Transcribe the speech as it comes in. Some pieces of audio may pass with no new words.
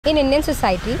In Indian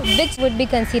society, which would be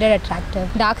considered attractive?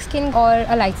 Dark skin or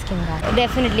a light skin guy?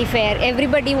 Definitely fair.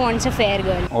 Everybody wants a fair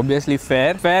girl. Obviously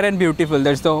fair. Fair and beautiful.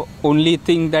 That's the only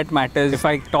thing that matters if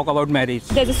I talk about marriage.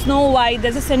 There's a Snow White,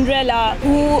 there's a Cinderella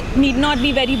who need not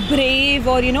be very brave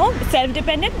or,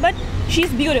 self-dependent, but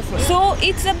she's beautiful. So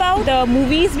it's about the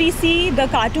movies we see, the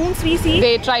cartoons we see.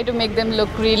 They try to make them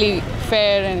look really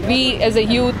fair, and we as a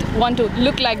youth want to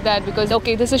look like that because,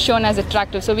 okay, this is shown as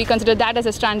attractive. So we consider that as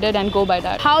a standard and go by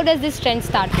that. How does this trend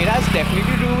start? It has definitely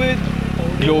to do with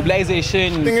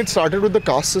globalization. I think it started with the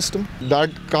caste system. That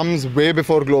comes way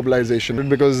before globalization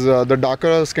because the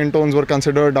darker skin tones were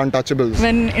considered untouchables.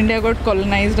 When India got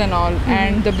colonized and all,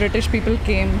 and the British people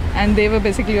came and they were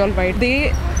basically all white,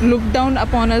 they looked down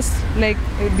upon us like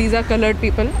these are colored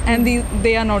people and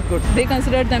they are not good. They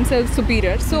considered themselves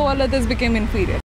superior, so all others became inferior.